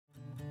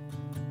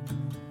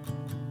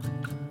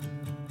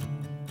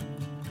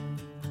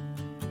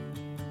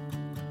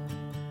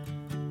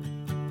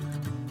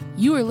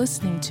You are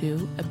listening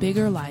to A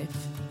Bigger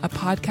Life, a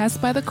podcast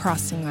by The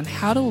Crossing on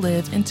how to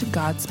live into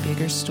God's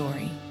bigger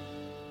story.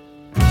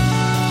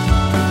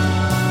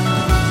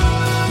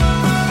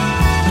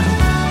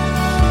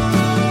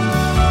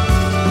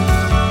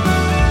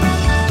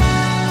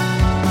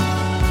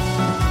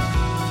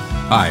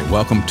 Hi,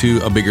 welcome to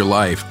A Bigger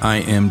Life. I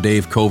am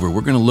Dave Cover. We're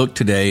going to look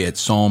today at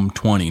Psalm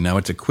 20. Now,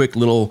 it's a quick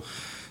little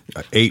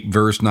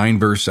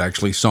 9-verse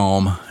actually,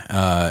 psalm,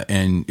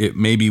 and it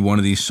may be one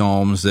of these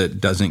psalms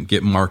that doesn't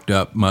get marked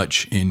up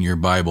much in your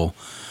Bible.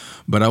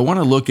 But I want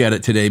to look at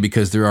it today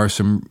because there are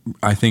some,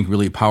 I think,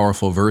 really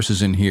powerful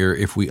verses in here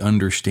if we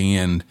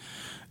understand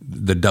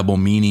the double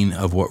meaning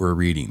of what we're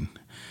reading.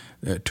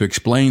 To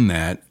explain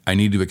that, I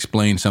need to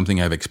explain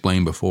something I've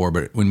explained before,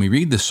 but when we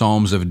read the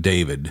Psalms of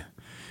David,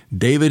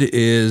 David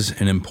is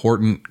an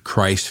important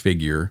Christ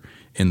figure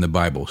in the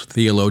Bible.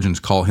 Theologians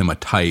call him a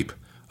type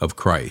of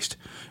Christ.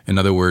 In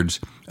other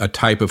words, a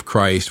type of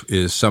Christ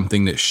is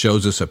something that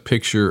shows us a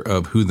picture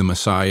of who the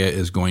Messiah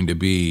is going to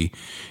be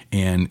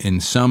and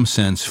in some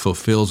sense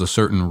fulfills a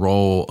certain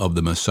role of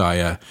the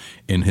Messiah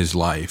in his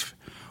life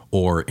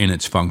or in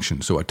its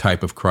function. So a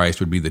type of Christ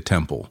would be the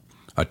temple.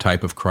 A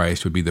type of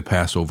Christ would be the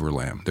Passover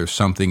lamb. There's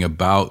something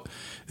about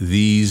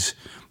these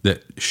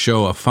that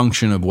show a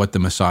function of what the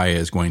Messiah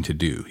is going to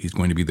do. He's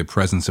going to be the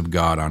presence of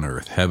God on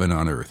earth,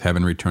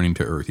 heaven returning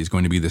to earth. He's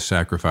going to be the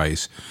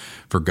sacrifice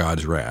for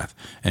God's wrath.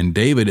 And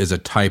David is a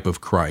type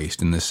of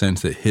Christ in the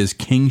sense that his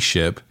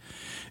kingship,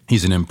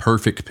 he's an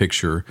imperfect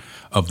picture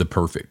of the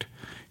perfect.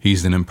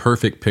 He's an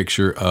imperfect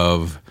picture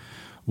of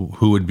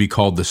who would be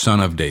called the son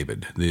of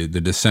David, the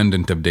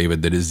descendant of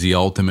David that is the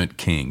ultimate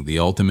king,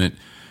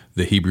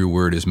 the Hebrew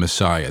word is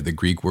Messiah. The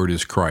Greek word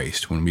is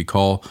Christ. When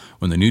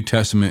the New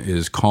Testament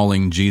is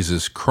calling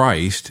Jesus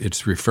Christ,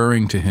 it's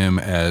referring to him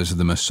as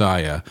the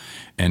Messiah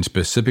and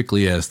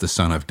specifically as the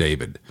son of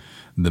David.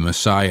 The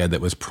Messiah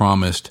that was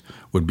promised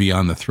would be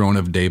on the throne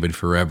of David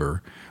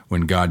forever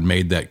when God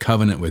made that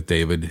covenant with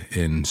David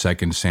in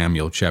 2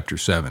 Samuel chapter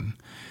 7.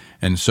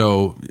 And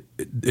so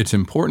it's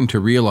important to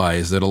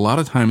realize that a lot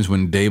of times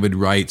when David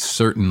writes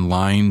certain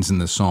lines in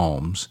the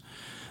Psalms,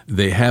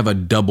 they have a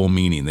double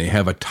meaning. They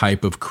have a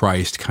type of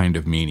Christ kind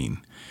of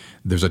meaning.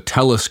 There's a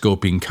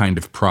telescoping kind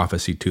of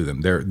prophecy to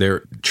them.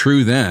 They're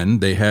true then.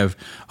 They have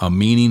a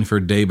meaning for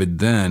David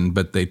then,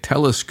 but they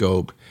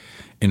telescope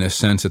in a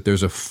sense that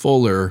there's a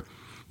fuller,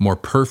 more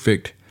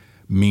perfect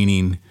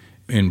meaning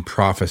in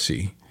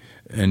prophecy.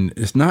 And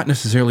it's not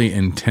necessarily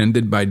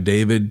intended by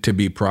David to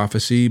be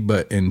prophecy,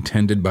 but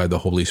intended by the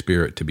Holy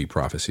Spirit to be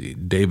prophecy.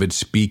 David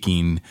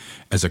speaking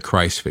as a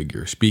Christ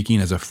figure, speaking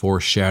as a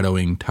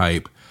foreshadowing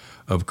type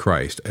of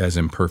Christ, as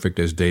imperfect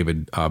as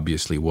David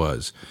obviously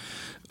was.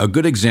 A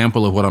good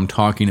example of what I'm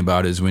talking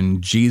about is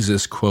when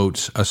Jesus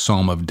quotes a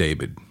Psalm of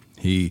David.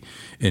 In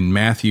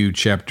Matthew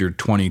chapter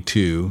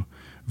 22,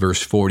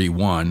 verse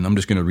 41, I'm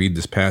just going to read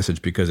this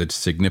passage because it's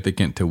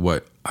significant to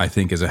what I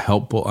think is a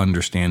helpful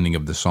understanding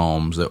of the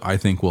Psalms that I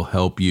think will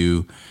help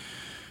you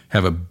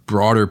have a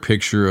broader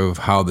picture of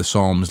how the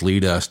Psalms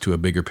lead us to a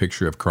bigger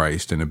picture of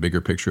Christ and a bigger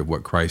picture of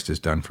what Christ has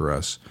done for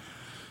us.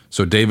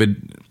 So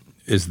David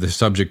is the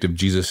subject of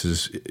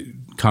Jesus'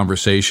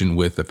 conversation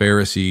with the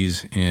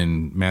Pharisees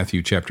in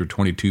Matthew chapter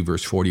 22,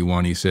 verse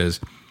 41.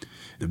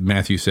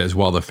 Matthew says,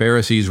 while the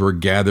Pharisees were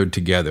gathered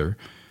together,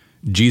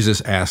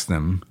 Jesus asked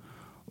them,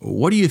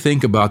 "What do you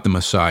think about the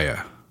Messiah?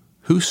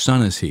 Whose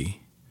son is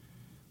he?"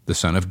 "The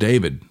son of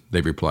David,"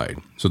 they replied.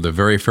 So the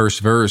very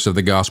first verse of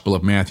the Gospel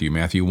of Matthew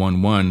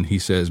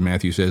 1:1,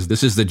 Matthew says,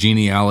 "This is the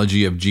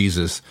genealogy of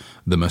Jesus,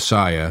 the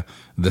Messiah,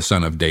 the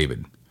son of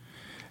David."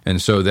 And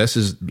so this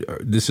is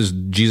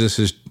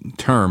Jesus'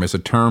 term. It's a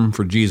term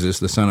for Jesus,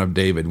 the son of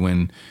David,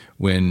 when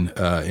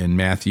in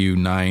Matthew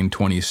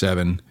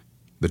 9:27,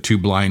 the two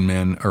blind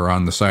men are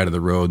on the side of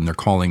the road and they're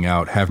calling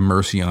out, "Have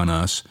mercy on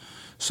us,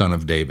 son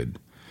of David."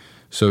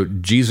 So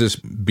Jesus,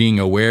 being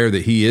aware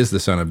that he is the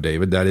son of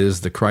David, that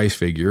is the Christ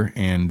figure,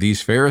 and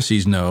these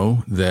Pharisees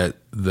know that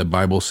the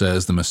Bible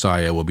says the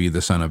Messiah will be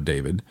the son of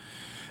David.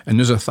 And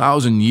there's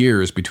 1,000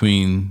 years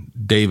between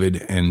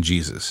David and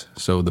Jesus.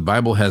 So the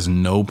Bible has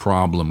no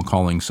problem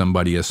calling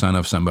somebody a son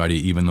of somebody,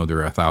 even though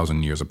they're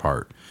 1,000 years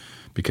apart,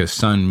 because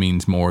son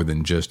means more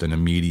than just an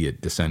immediate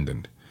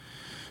descendant.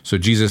 So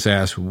Jesus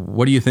asked,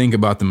 "What do you think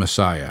about the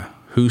Messiah?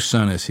 Whose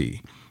son is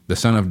he?" "The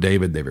son of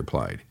David," they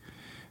replied.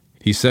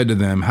 He said to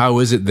them, "How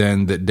is it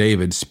then that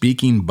David,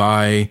 speaking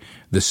by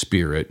the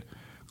Spirit,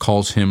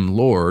 calls him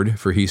Lord?"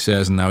 For he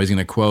says, and now he's going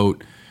to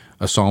quote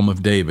a Psalm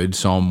of David,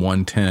 Psalm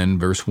 110,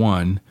 verse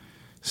 1,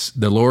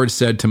 "The Lord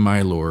said to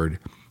my Lord,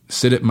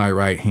 sit at my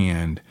right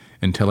hand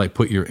until I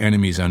put your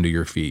enemies under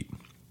your feet."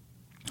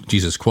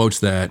 Jesus quotes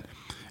that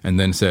and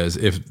then says,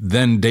 "If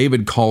then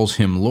David calls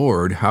him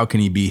Lord, how can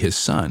he be his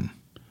son?"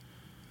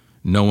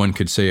 No one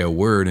could say a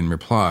word in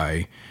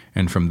reply,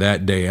 and from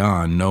that day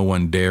on, no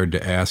one dared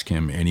to ask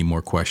him any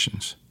more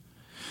questions.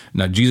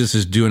 Now, Jesus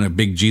is doing a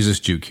big Jesus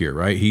juke here,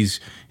 right?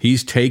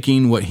 He's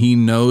taking what he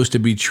knows to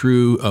be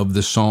true of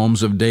the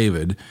Psalms of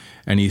David,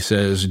 and he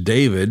says,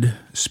 David,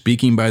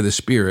 speaking by the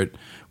Spirit,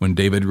 when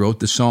David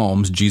wrote the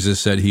Psalms, Jesus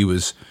said he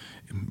was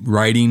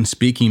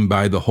speaking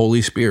by the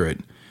Holy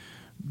Spirit.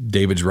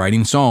 David's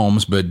writing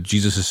Psalms, but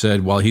Jesus has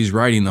said while he's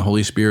writing, the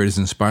Holy Spirit is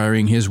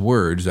inspiring his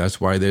words.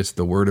 That's why that's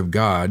the word of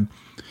God.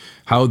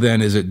 How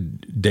then is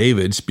it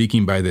David,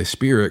 speaking by the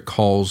Spirit,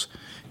 calls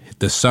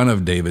the Son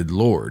of David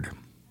Lord?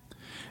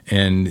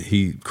 And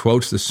he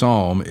quotes the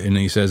Psalm, and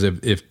he says,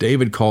 if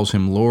David calls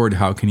him Lord,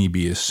 how can he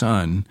be his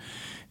son?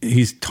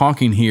 He's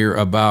talking here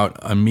about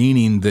a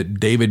meaning that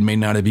David may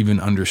not have even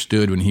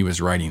understood when he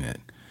was writing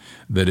it,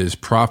 that is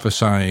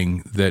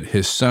prophesying that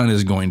his son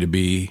is going to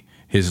be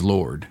his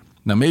Lord.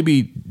 Now,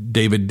 maybe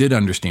David did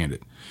understand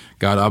it.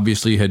 God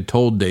obviously had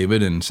told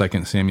David in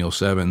 2 Samuel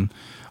 7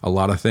 a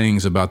lot of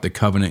things about the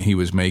covenant he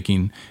was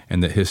making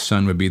and that his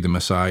son would be the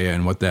Messiah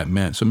and what that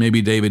meant. So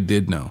maybe David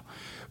did know.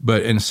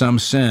 But in some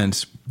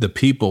sense, the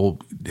people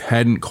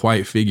hadn't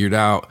quite figured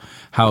out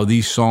how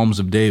these Psalms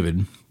of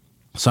David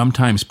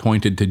sometimes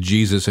pointed to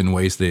Jesus in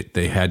ways that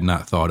they had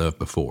not thought of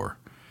before.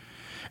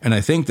 And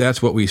I think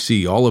that's what we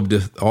see, all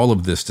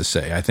of this to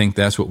say. I think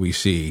that's what we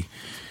see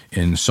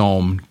in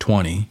Psalm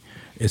 20.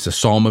 It's a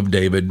Psalm of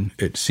David.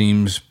 It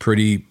seems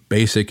pretty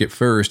basic at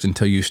first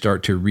until you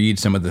start to read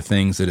some of the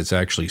things that it's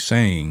actually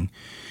saying.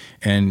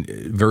 And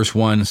verse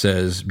 1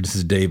 says, this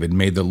is David,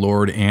 "May the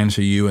Lord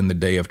answer you in the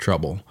day of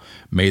trouble.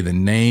 May the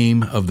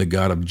name of the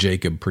God of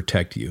Jacob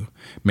protect you.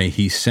 May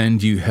he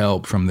send you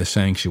help from the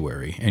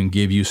sanctuary and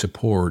give you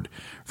support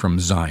from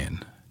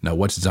Zion." Now,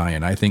 what's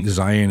Zion? I think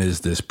Zion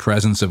is this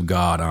presence of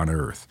God on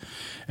earth.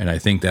 And I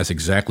think that's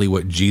exactly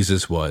what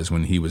Jesus was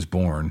when he was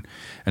born.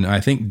 And I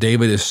think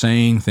David is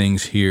saying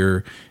things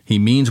here. He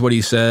means what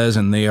he says,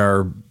 and they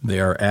are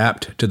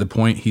apt to the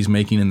point he's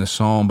making in the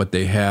psalm, but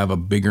they have a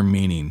bigger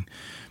meaning.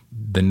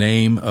 The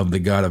name of the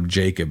God of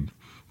Jacob.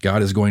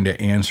 God is going to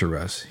answer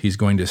us. He's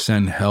going to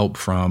send help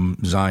from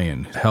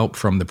Zion, help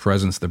from the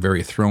presence, the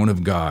very throne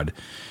of God.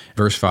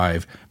 Verse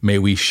 5, "May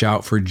we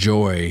shout for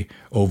joy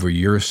over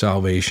your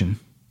salvation."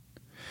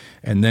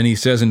 And then he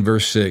says in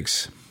verse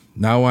 6,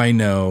 "Now I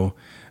know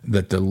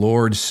that the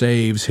Lord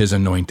saves his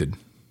anointed."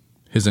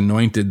 His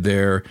anointed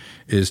there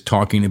is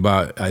talking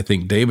about, I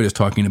think David is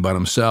talking about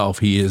himself.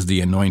 He is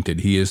the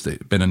anointed. He has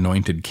been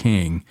anointed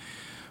king.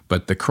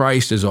 But the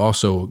Christ is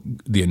also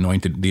the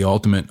anointed, the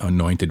ultimate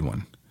anointed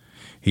one.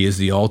 He is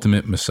the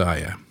ultimate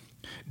Messiah.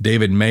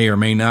 David may or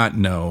may not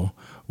know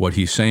what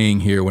he's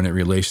saying here when it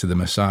relates to the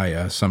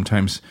Messiah.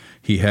 Sometimes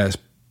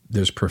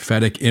there's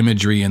prophetic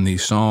imagery in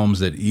these Psalms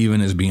that even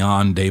is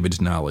beyond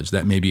David's knowledge.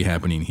 That may be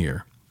happening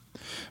here.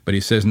 But he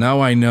says,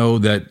 "Now I know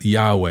that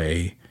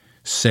Yahweh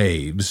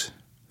saves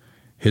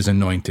his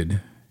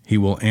anointed. He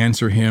will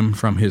answer him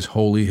from his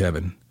holy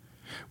heaven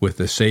with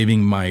the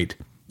saving might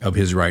of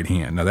his right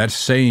hand." Now that's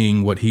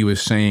saying what he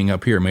was saying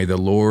up here. May the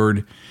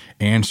Lord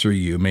answer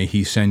you. May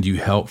he send you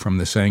help from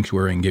the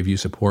sanctuary and give you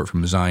support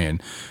from Zion,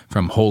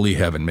 from holy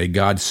heaven. May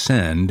God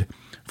send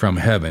from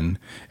heaven.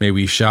 May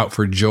we shout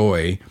for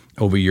joy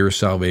over your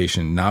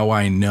salvation. Now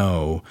I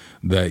know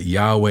that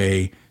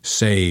Yahweh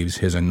saves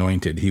his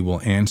anointed. He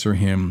will answer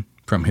him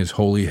from his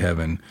holy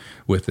heaven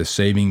with the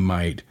saving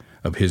might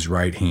of his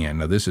right hand.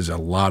 Now this is a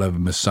lot of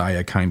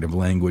Messiah kind of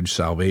language,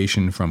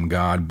 salvation from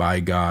God, by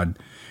God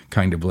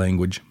kind of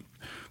language.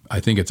 I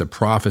think it's a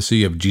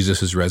prophecy of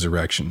Jesus'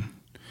 resurrection.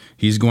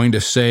 He's going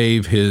to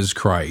save his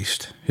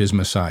Christ, his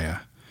Messiah.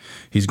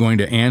 He's going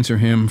to answer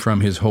him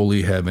from his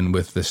holy heaven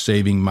with the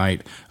saving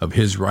might of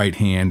his right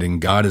hand,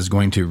 and God is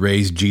going to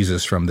raise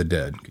Jesus from the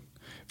dead.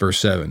 Verse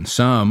 7,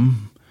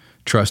 "Some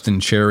trust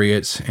in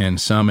chariots and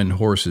some in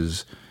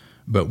horses,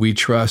 but we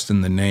trust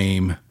in the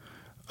name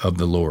of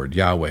the Lord,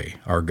 Yahweh,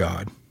 our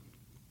God."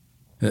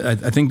 I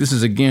think this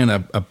is, again,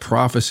 a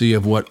prophecy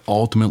of what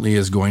ultimately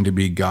is going to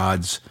be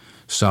God's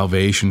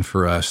salvation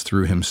for us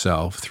through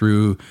himself,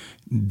 through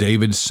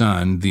David's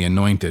son, the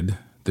anointed,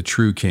 the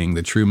true king,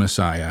 the true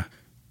Messiah,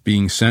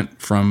 being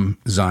sent from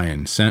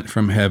Zion, sent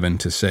from heaven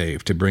to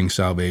save, to bring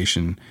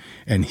salvation.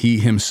 And he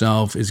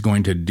himself is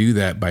going to do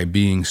that by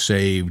being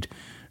saved,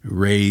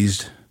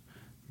 raised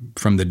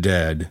from the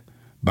dead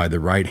by the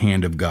right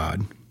hand of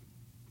God.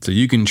 So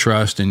you can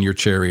trust in your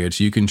chariots,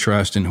 you can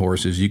trust in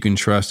horses, you can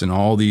trust in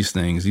all these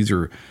things. These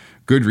are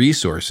good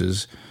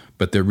resources,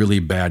 but they're really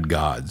bad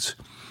gods.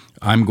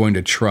 I'm going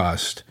to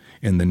trust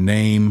in the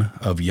name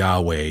of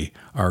Yahweh,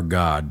 our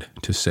God,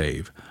 to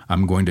save.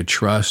 I'm going to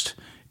trust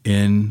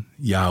in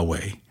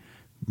Yahweh.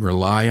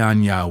 Rely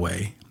on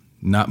Yahweh,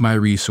 not my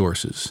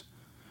resources,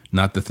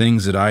 not the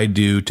things that I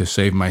do to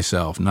save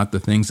myself, not the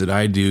things that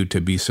I do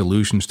to be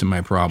solutions to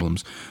my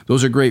problems.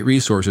 Those are great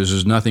resources.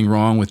 There's nothing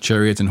wrong with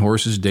chariots and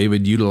horses.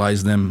 David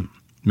utilized them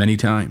many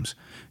times.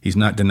 He's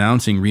not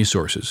denouncing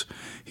resources.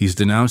 He's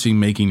denouncing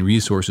making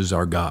resources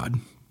our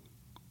God,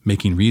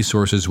 making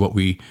resources what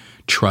we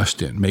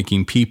trust in,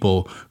 making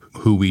people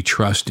who we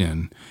trust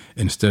in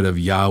instead of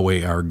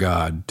Yahweh our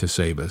God to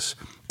save us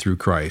through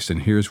Christ.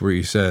 And here's where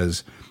he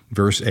says,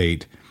 verse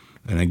 8,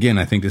 and again,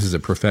 I think this is a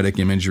prophetic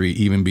imagery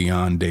even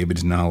beyond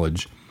David's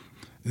knowledge.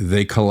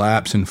 They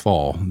collapse and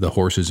fall, the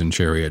horses and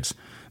chariots.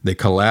 They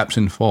collapse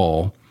and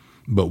fall,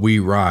 but we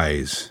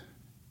rise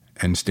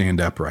and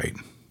stand upright.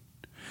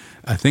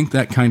 I think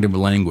that kind of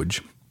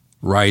language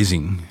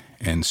rising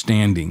and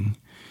standing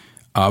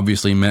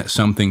obviously meant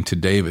something to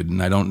David.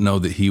 And I don't know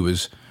that he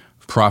was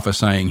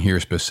prophesying here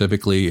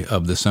specifically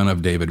of the Son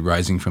of David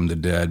rising from the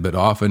dead, but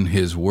often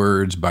his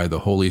words by the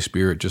Holy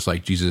Spirit, just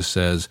like Jesus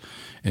says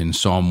in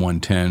Psalm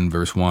 110,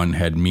 verse 1,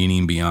 had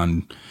meaning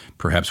beyond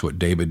perhaps what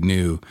David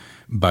knew.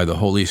 By the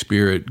Holy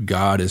Spirit,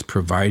 God is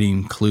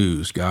providing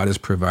clues. God is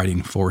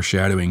providing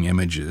foreshadowing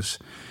images.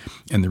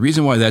 And the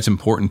reason why that's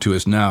important to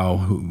us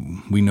now,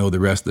 we know the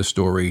rest of the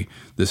story.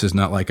 This is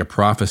not like a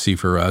prophecy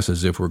for us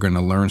as if we're going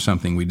to learn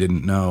something we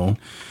didn't know.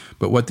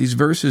 But what these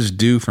verses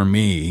do for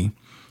me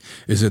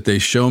is that they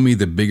show me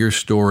the bigger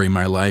story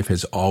my life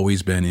has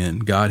always been in.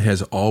 God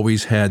has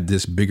always had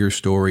this bigger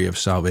story of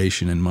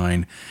salvation in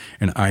mind,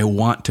 and I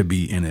want to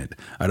be in it.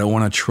 I don't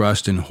want to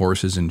trust in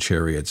horses and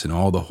chariots and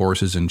all the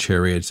horses and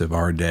chariots of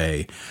our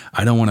day.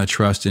 I don't want to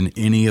trust in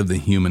any of the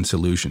human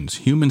solutions.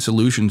 Human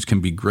solutions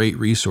can be great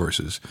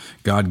resources.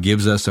 God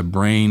gives us a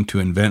brain to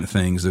invent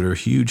things that are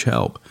huge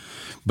help,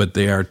 but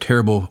they are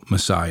terrible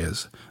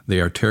messiahs. They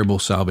are terrible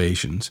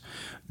salvations.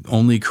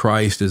 Only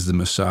Christ is the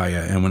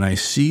Messiah. And when I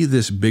see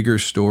this bigger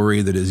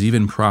story that is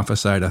even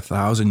prophesied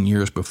 1,000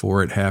 years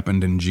before it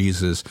happened in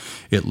Jesus,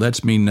 it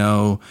lets me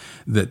know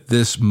that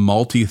this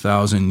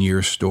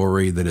multi-thousand-year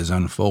story that is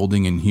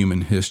unfolding in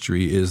human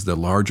history is the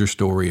larger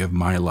story of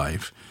my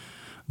life.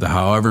 The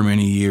however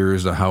many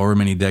years, the however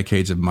many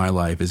decades of my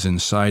life is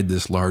inside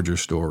this larger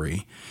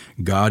story.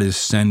 God is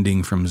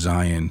sending from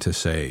Zion to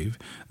save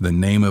the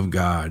name of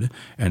God,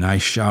 and I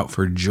shout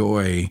for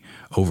joy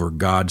over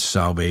God's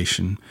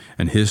salvation.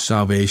 And his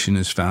salvation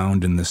is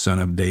found in the Son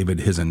of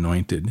David, his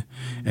anointed,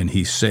 and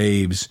he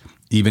saves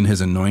even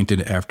his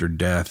anointed after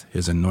death.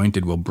 His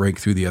anointed will break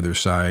through the other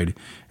side,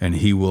 and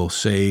he will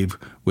save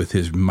with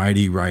his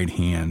mighty right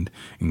hand,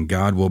 and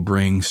God will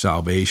bring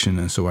salvation.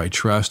 And so I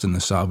trust in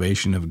the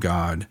salvation of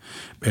God.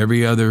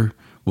 Every other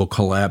will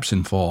collapse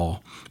and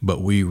fall,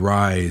 but we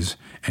rise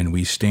and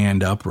we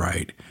stand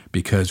upright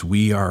because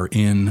we are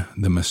in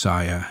the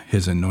Messiah,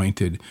 his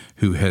anointed,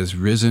 who has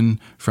risen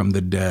from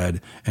the dead.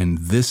 And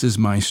this is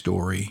my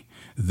story.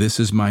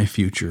 This is my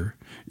future.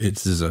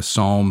 It is a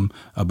psalm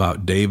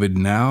about David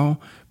now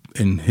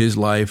in his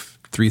life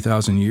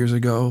 3,000 years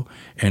ago,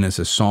 and it's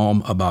a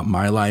psalm about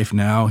my life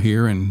now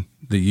here in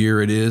the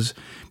year it is,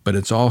 but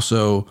it's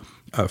also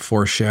a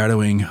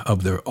foreshadowing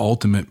of the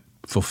ultimate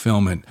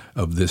fulfillment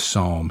of this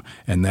psalm,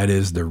 and that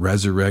is the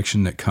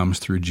resurrection that comes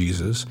through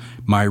Jesus,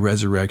 my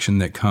resurrection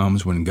that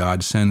comes when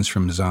God sends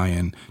from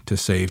Zion to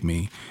save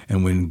me,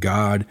 and when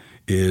God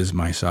is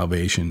my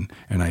salvation,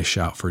 and I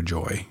shout for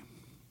joy.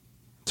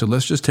 So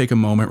let's just take a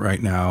moment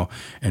right now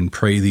and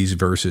pray these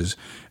verses.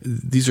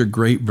 These are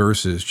great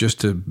verses just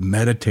to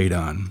meditate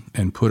on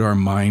and put our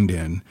mind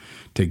in,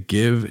 to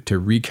give, to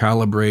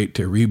recalibrate,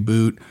 to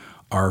reboot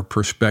our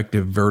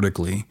perspective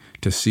vertically,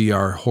 to see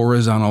our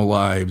horizontal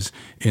lives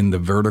in the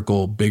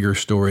vertical, bigger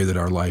story that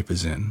our life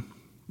is in.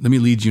 Let me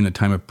lead you in a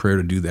time of prayer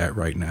to do that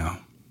right now.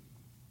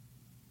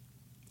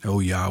 Oh,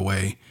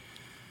 Yahweh,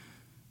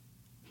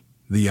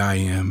 the I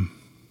am.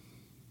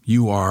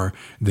 You are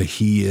the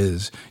He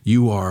is.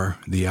 You are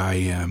the I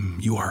am.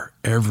 You are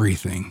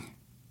everything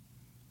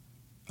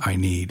I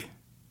need.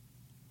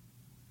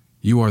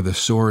 You are the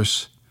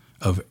source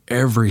of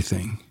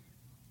everything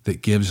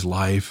that gives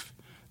life,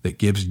 that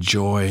gives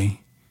joy,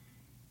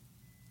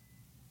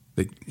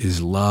 that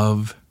is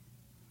love.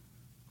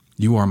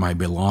 You are my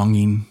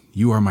belonging.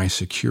 You are my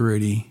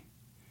security,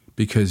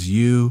 because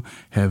you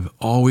have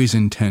always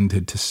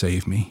intended to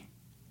save me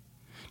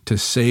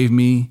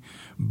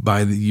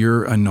by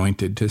your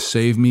anointed, to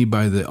save me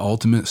by the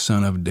ultimate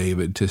Son of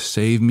David, to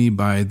save me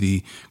by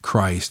the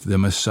Christ, the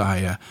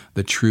Messiah,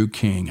 the true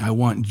King. I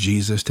want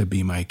Jesus to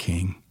be my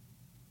King.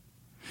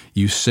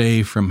 You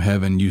save from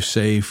heaven, you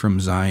save from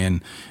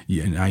Zion,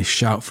 and I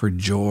shout for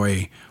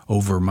joy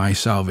over my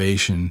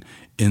salvation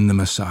in the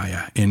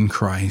Messiah, in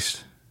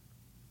Christ.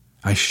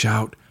 I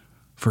shout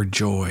for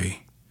joy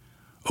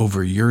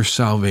over your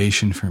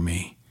salvation for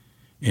me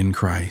in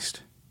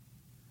Christ.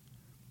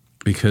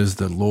 Because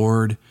the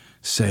Lord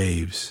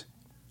saves.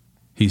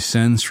 He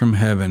sends from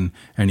heaven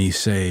and he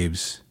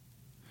saves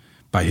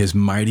by his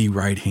mighty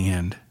right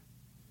hand.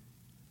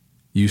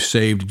 You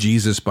saved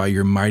Jesus by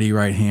your mighty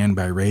right hand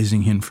by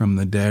raising him from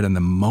the dead. And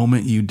the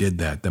moment you did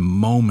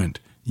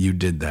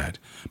that,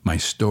 my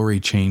story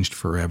changed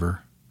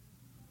forever.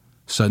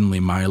 Suddenly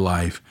my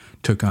life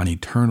took on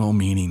eternal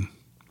meaning.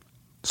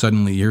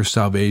 Suddenly your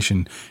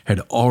salvation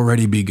had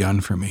already begun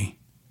for me.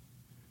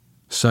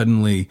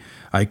 Suddenly,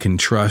 I can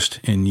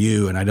trust in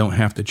you, and I don't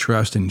have to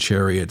trust in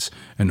chariots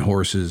and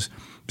horses,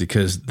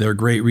 because they're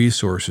great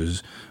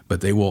resources,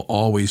 but they will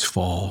always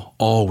fall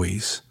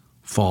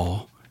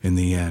in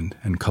the end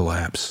and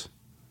collapse.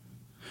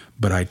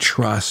 But I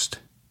trust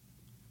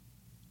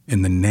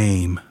in the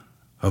name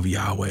of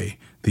Yahweh,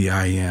 the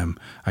I am.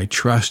 I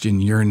trust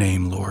in your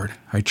name, Lord.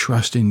 I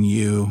trust in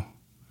you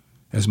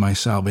as my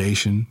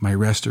salvation, my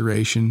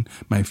restoration,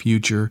 my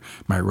future,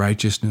 my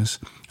righteousness.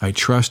 I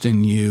trust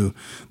in you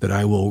that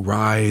I will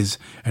rise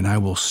and I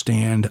will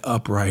stand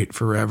upright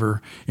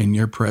forever in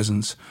your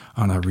presence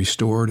on a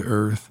restored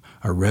earth,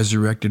 a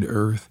resurrected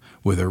earth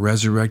with a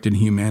resurrected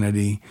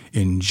humanity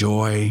in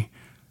joy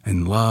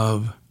and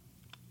love,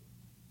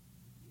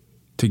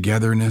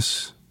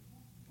 togetherness,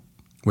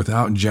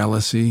 without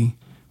jealousy,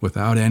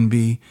 without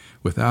envy,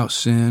 without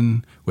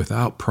sin,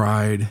 without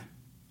pride.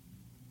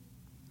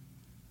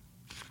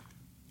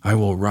 I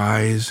will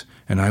rise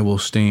and I will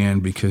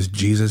stand because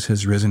Jesus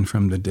has risen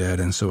from the dead,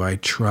 and so I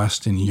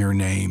trust in your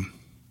name,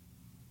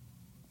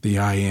 the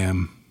I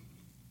Am.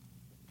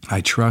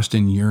 I trust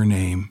in your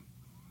name,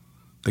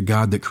 the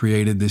God that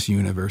created this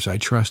universe. I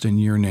trust in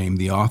your name,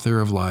 the author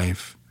of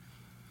life.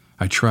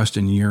 I trust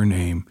in your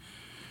name.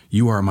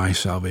 You are my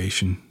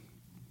salvation.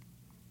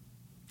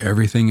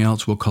 Everything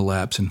else will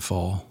collapse and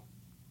fall.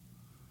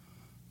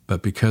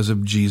 But because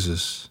of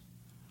Jesus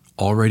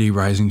already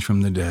rising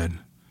from the dead,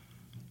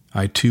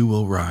 I too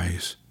will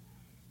rise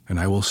and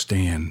I will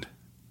stand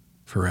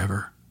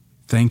forever.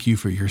 Thank you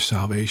for your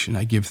salvation.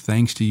 I give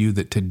thanks to you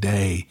that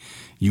today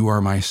you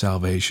are my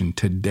salvation.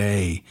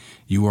 Today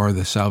you are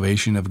the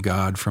salvation of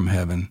God from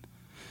heaven.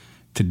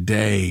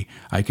 Today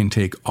I can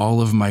take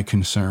all of my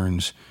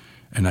concerns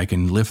and I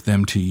can lift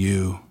them to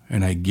you,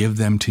 and I give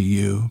them to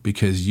you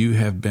because you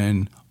have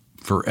been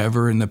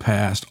forever in the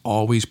past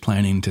always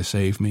planning to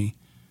save me.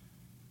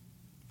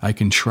 I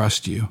can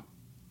trust you.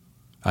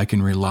 I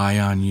can rely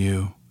on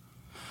you.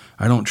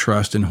 I don't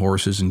trust in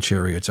horses and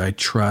chariots. I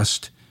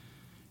trust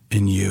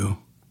in you.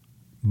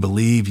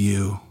 Believe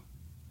you.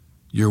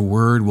 Your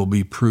word will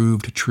be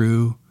proved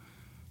true.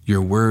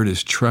 Your word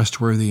is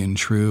trustworthy and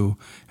true.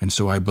 And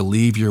so I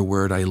believe your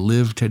word. I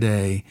live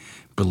today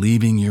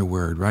believing your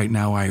word. Right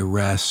now I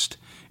rest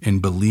in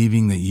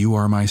believing that you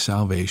are my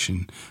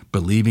salvation,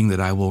 believing that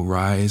I will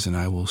rise and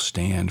I will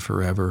stand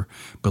forever,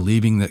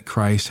 believing that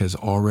Christ has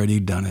already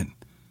done it.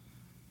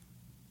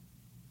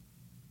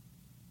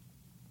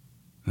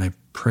 And I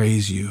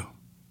praise you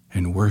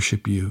and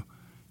worship you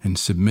and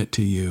submit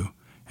to you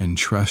and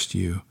trust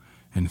you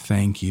and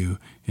thank you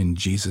in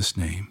Jesus'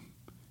 name.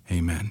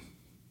 Amen.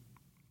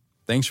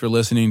 Thanks for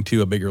listening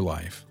to A Bigger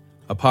Life,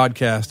 a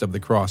podcast of The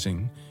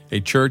Crossing, a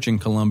church in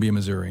Columbia,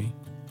 Missouri.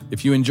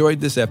 If you enjoyed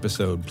this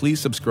episode, please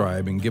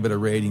subscribe and give it a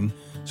rating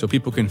so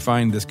people can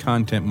find this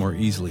content more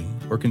easily,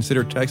 or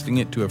consider texting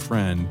it to a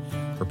friend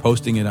or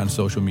posting it on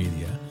social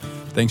media.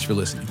 Thanks for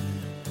listening.